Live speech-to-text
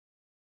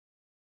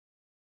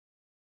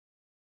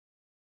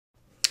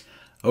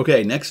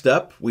Okay, next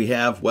up we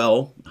have,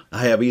 well,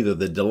 I have either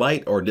the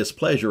delight or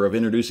displeasure of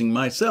introducing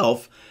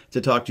myself to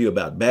talk to you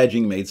about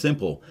badging made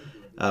simple.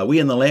 We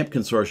in the LAMP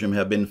Consortium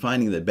have been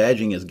finding that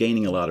badging is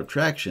gaining a lot of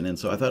traction, and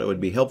so I thought it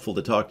would be helpful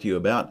to talk to you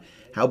about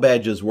how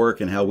badges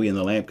work and how we in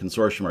the LAMP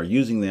Consortium are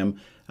using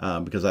them,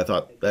 because I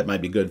thought that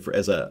might be good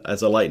as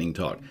a lightning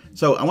talk.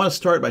 So I want to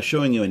start by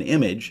showing you an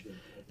image.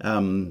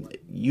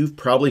 You've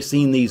probably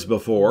seen these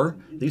before.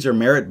 These are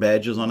merit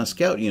badges on a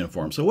scout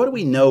uniform. So what do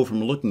we know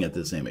from looking at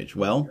this image?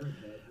 Well,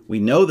 we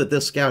know that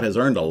this scout has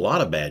earned a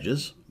lot of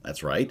badges.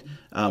 That's right.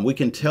 We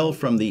can tell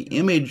from the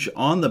image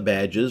on the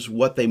badges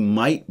what they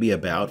might be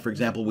about. For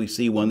example, we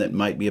see one that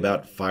might be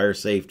about fire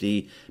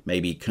safety,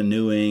 maybe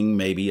canoeing,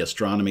 maybe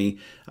astronomy.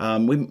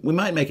 We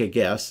might make a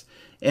guess.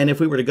 And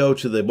if we were to go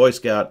to the Boy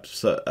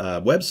Scouts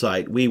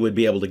website, we would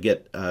be able to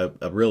get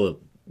a real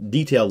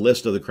detailed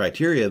list of the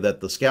criteria that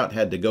the scout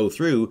had to go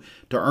through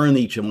to earn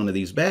each one of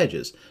these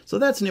badges. So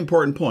that's an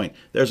important point.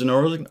 There's an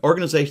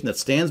organization that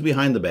stands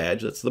behind the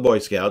badge. That's the Boy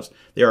Scouts.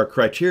 There are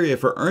criteria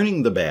for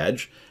earning the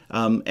badge,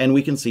 and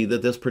we can see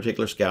that this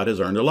particular scout has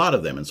earned a lot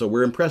of them, and so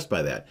we're impressed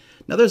by that.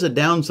 Now there's a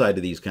downside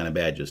to these kind of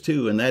badges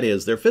too, and that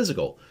is they're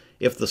physical.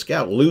 If the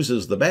scout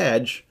loses the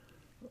badge,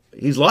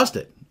 he's lost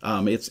it.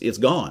 It's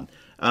gone.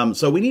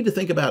 So we need to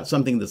think about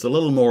something that's a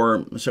little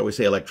more, shall we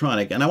say,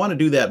 electronic, and I want to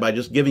do that by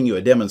just giving you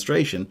a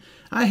demonstration.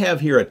 I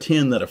have here a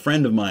tin that a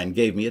friend of mine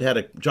gave me. It had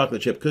a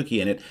chocolate chip cookie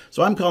in it,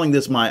 so I'm calling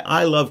this my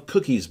I Love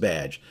Cookies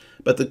badge.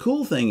 But the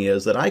cool thing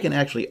is that I can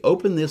actually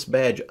open this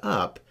badge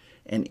up,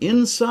 and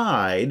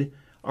inside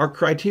are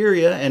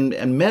criteria and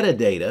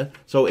metadata.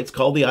 So it's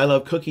called the I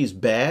Love Cookies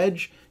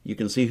badge. You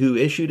can see who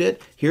issued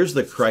it. Here's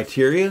the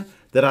criteria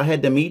that I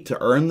had to meet to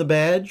earn the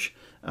badge.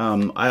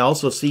 I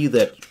also see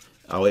that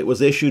it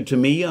was issued to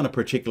me on a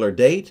particular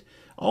date.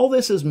 All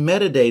this is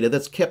metadata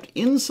that's kept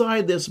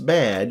inside this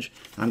badge.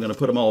 I'm going to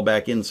put them all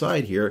back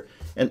inside here.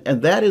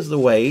 And that is the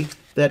way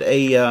that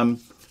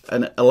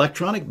an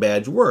electronic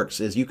badge works,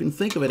 is you can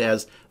think of it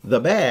as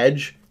the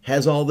badge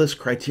has all this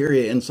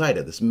criteria inside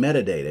it, this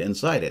metadata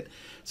inside it.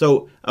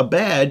 So a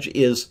badge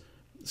is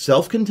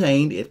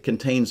self-contained. It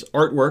contains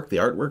artwork. The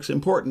artwork's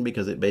important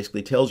because it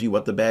basically tells you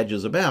what the badge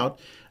is about.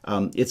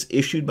 It's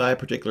issued by a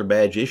particular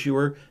badge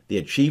issuer. The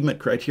achievement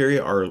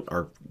criteria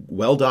are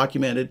well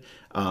documented.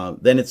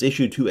 Then it's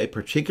issued to a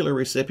particular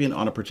recipient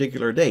on a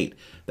particular date.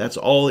 That's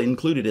all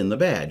included in the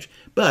badge.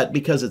 But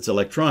because it's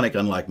electronic,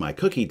 unlike my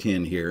cookie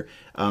tin here,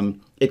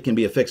 it can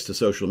be affixed to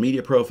social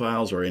media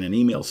profiles or in an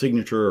email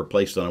signature or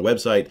placed on a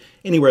website.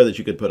 Anywhere that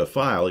you could put a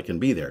file, it can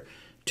be there.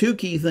 Two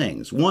key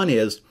things. One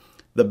is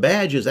the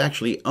badge is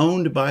actually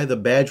owned by the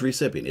badge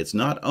recipient. It's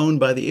not owned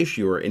by the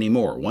issuer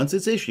anymore. Once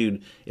it's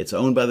issued, it's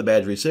owned by the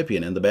badge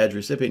recipient, and the badge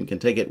recipient can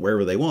take it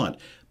wherever they want.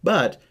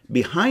 But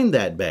behind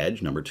that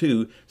badge, number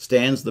two,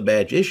 stands the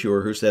badge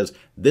issuer who says,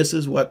 this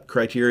is what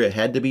criteria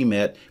had to be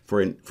met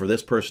for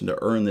this person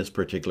to earn this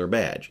particular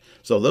badge.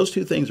 So those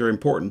two things are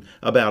important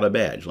about a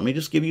badge. Let me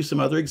just give you some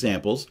other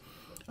examples.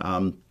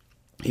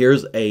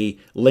 Here's a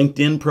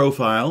LinkedIn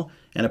profile,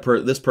 and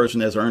this person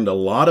has earned a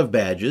lot of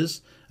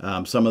badges.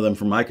 Some of them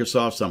from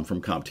Microsoft, some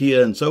from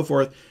CompTIA, and so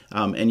forth.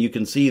 And you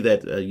can see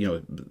that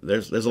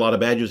there's a lot of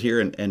badges here.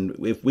 And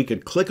if we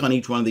could click on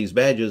each one of these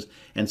badges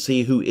and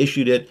see who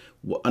issued it,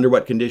 under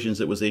what conditions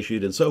it was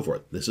issued, and so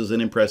forth. This is an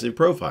impressive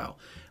profile.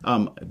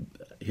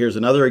 Here's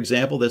another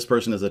example. This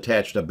person has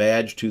attached a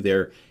badge to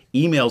their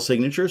email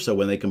signature. So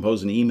when they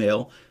compose an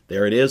email,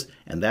 there it is.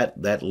 And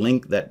that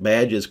link, that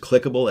badge is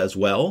clickable as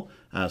well.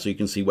 So you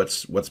can see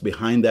what's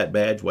behind that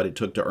badge, what it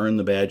took to earn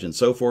the badge, and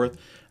so forth.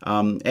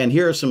 And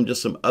here are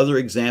just some other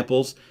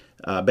examples.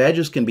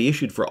 Badges can be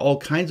issued for all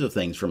kinds of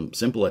things, from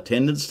simple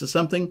attendance to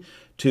something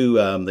to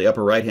the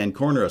upper right-hand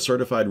corner, a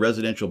certified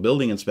residential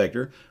building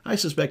inspector. I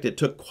suspect it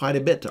took quite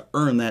a bit to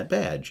earn that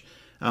badge.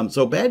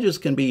 So badges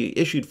can be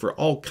issued for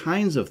all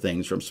kinds of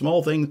things, from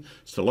small things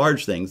to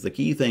large things. The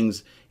key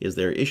things is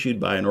they're issued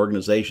by an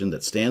organization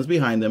that stands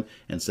behind them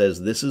and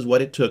says this is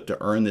what it took to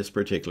earn this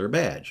particular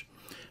badge.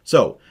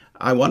 So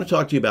I want to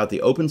talk to you about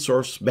the open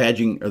source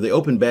badging, or the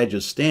Open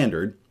Badges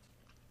standard.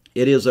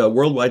 It is a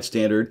worldwide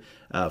standard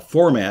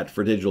format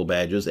for digital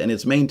badges, and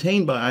it's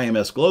maintained by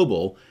IMS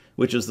Global,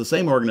 which is the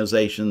same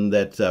organization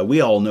that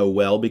we all know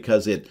well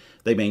because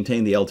they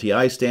maintain the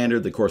LTI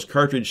standard, the course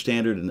cartridge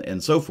standard,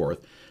 and so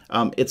forth.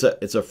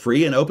 It's a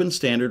free and open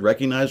standard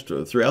recognized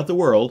throughout the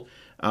world,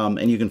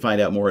 and you can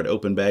find out more at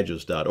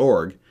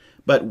openbadges.org.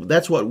 But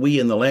that's what we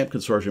in the LAMP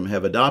Consortium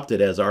have adopted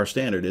as our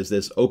standard, is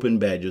this Open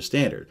Badges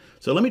standard.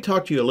 So let me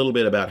talk to you a little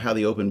bit about how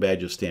the Open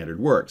Badges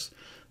standard works.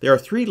 There are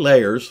three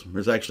layers.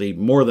 There's actually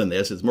more than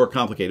this. It's more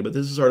complicated, but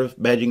this is sort of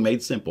badging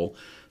made simple.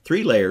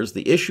 Three layers: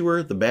 the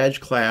issuer, the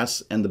badge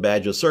class, and the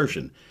badge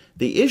assertion.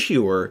 The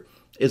issuer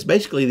is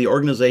basically the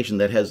organization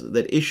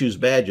that issues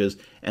badges,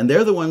 and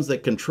they're the ones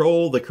that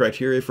control the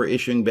criteria for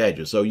issuing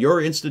badges. So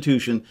your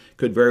institution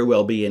could very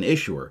well be an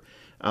issuer.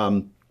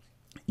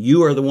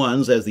 You are the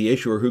ones, as the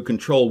issuer, who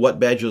control what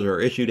badges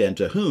are issued and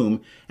to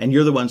whom, and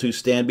you're the ones who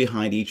stand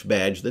behind each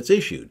badge that's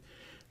issued.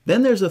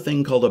 Then there's a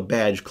thing called a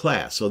badge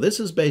class. So this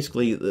is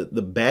basically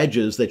the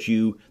badges that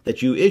you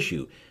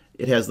issue.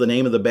 It has the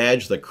name of the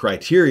badge, the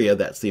criteria,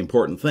 that's the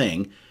important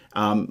thing.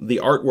 The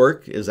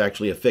artwork is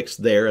actually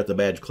affixed there at the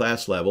badge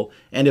class level.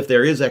 And if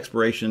there is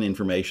expiration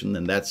information,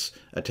 then that's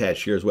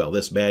attached here as well.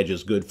 This badge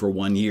is good for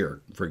 1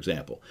 year, for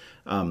example.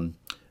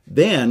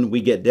 Then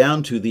we get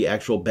down to the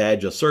actual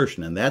badge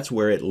assertion, and that's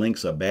where it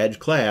links a badge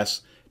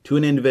class to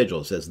an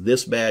individual. It says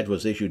this badge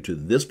was issued to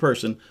this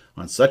person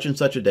on such and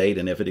such a date,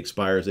 and if it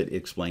expires, it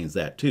explains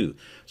that too.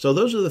 So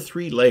those are the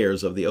 3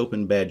 layers of the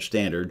Open Badge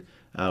Standard,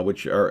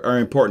 which are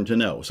important to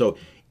know. So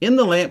in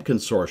the LAMP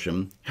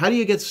Consortium, how do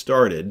you get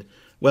started?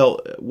 Well,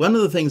 one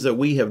of the things that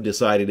we have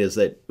decided is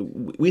that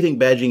we think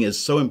badging is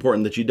so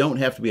important that you don't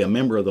have to be a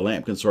member of the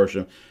LAMP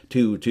Consortium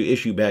to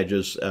issue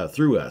badges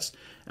through us.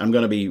 I'm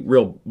going to be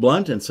real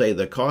blunt and say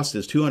the cost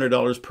is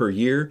 $200 per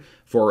year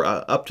for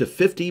up to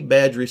 50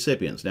 badge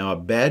recipients. Now, a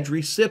badge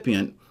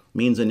recipient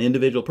means an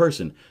individual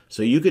person.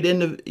 So you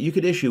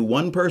could issue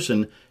one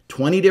person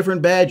 20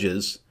 different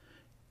badges,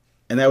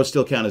 and that would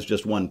still count as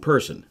just one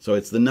person. So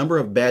it's the number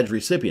of badge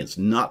recipients,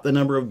 not the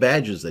number of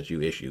badges that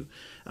you issue.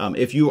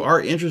 If you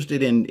are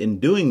interested in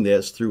doing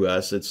this through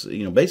us, it's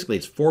basically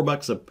it's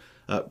 $4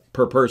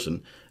 per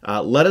person.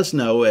 Let us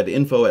know at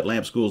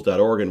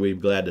info@lampschools.org, and we'd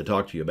be glad to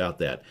talk to you about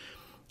that.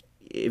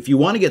 If you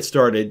want to get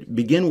started,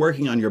 begin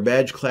working on your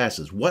badge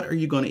classes. What are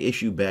you going to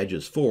issue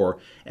badges for?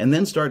 And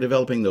then start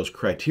developing those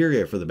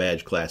criteria for the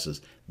badge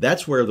classes.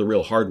 That's where the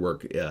real hard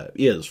work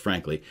is,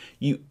 frankly.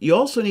 You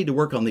also need to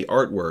work on the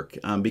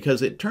artwork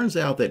because it turns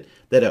out that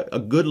a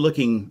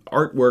good-looking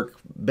artwork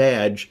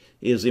badge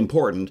is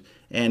important.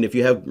 And if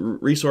you have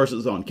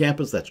resources on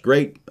campus, that's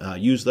great.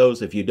 Use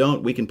those. If you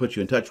don't, we can put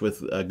you in touch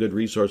with good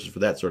resources for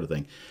that sort of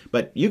thing.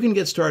 But you can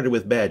get started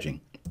with badging.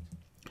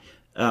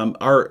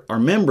 Our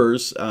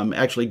members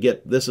actually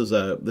get this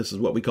is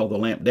what we call the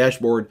LAMP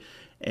dashboard,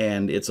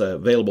 and it's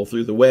available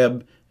through the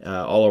web.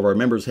 All of our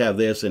members have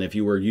this, and if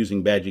you were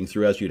using badging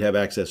through us, you'd have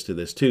access to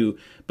this too.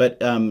 But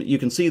you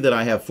can see that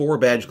I have 4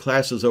 badge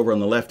classes over on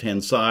the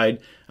left-hand side.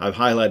 I've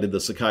highlighted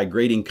the Sakai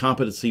Grading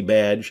Competency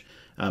Badge.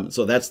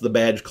 So that's the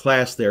badge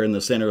class there in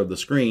the center of the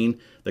screen.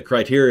 The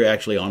criteria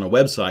actually on a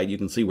website, you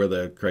can see where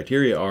the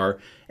criteria are.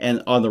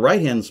 And on the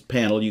right-hand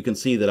panel, you can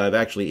see that I've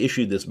actually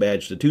issued this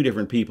badge to 2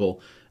 different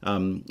people.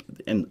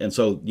 And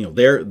so,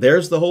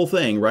 there's the whole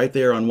thing right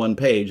there on one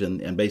page,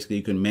 and basically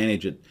you can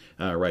manage it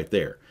right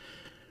there.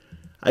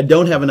 I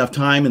don't have enough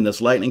time in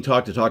this lightning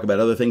talk to talk about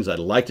other things I'd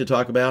like to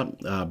talk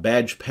about.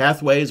 Badge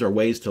pathways are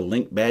ways to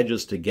link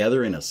badges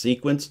together in a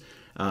sequence.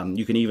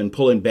 You can even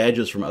pull in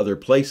badges from other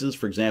places.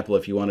 For example,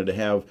 if you wanted to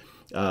have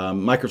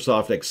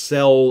Microsoft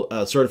Excel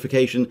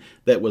certification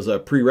that was a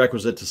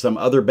prerequisite to some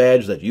other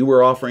badge that you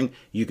were offering,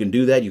 you can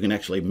do that. You can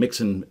actually mix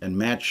and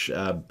match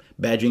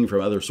badging from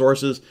other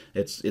sources.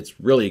 It's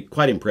really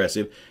quite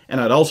impressive.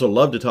 And I'd also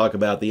love to talk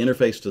about the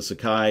interface to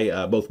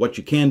Sakai, both what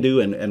you can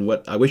do and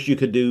what I wish you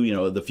could do,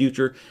 in the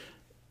future.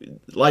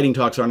 Lighting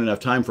talks aren't enough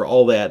time for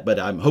all that, but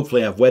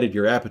hopefully I've whetted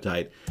your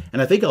appetite.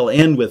 And I think I'll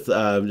end with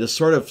just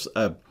sort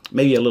of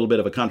maybe a little bit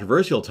of a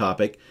controversial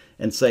topic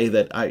and say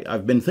that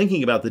I've been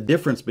thinking about the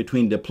difference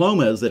between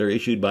diplomas that are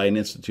issued by an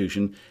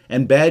institution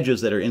and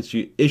badges that are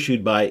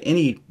issued by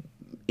any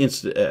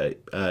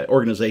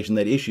organization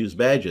that issues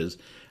badges.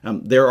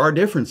 There are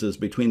differences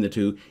between the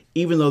two,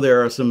 even though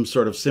there are some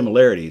sort of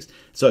similarities.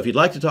 So if you'd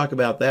like to talk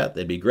about that,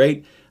 that'd be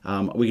great.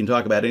 We can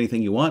talk about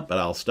anything you want, but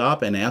I'll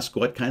stop and ask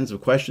what kinds of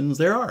questions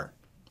there are.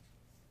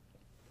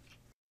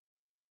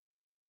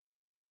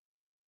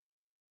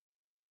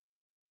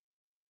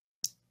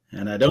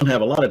 And I don't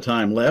have a lot of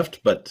time left,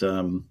 but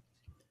I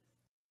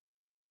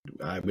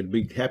would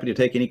be happy to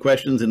take any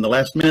questions in the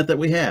last minute that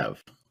we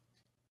have.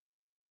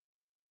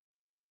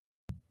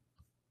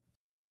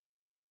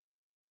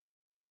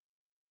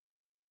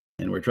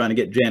 And we're trying to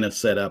get Janice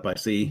set up, I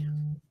see.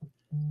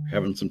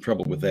 Having some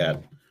trouble with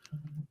that.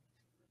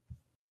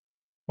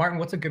 Martin,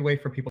 what's a good way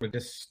for people to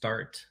just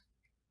start?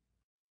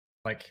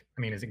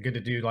 Is it good to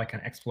do like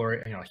an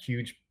a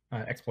huge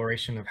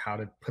exploration of how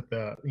to put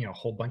the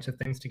whole bunch of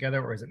things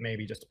together, or is it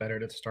maybe just better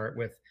to start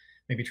with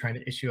maybe trying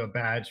to issue a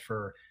badge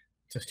to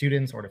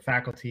students or to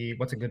faculty?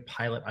 What's a good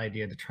pilot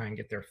idea to try and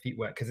get their feet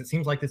wet? Because it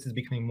seems like this is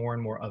becoming more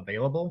and more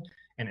available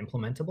and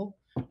implementable.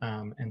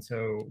 And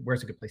so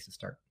where's a good place to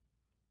start?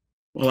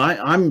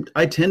 Well,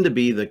 I tend to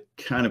be the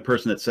kind of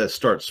person that says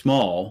start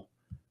small.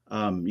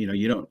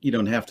 You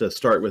don't have to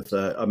start with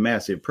a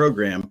massive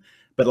program.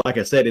 But like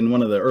I said in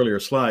one of the earlier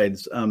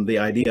slides, the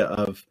idea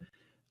of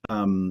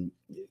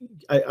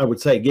I would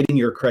say getting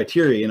your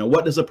criteria,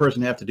 what does a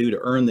person have to do to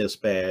earn this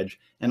badge?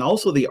 And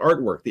also the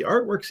artwork. The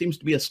artwork seems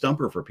to be a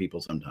stumper for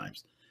people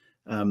sometimes.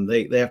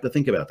 They have to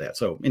think about that.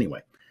 So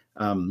anyway,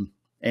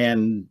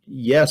 and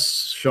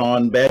yes,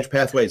 Sean, badge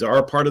pathways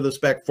are part of the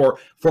spec for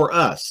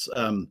us.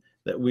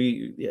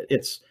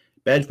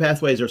 Badge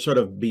pathways are sort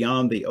of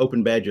beyond the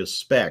Open Badges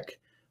spec,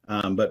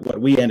 but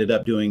what we ended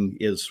up doing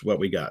is what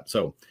we got.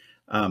 So,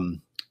 all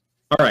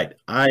right,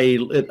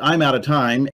 I'm out of time.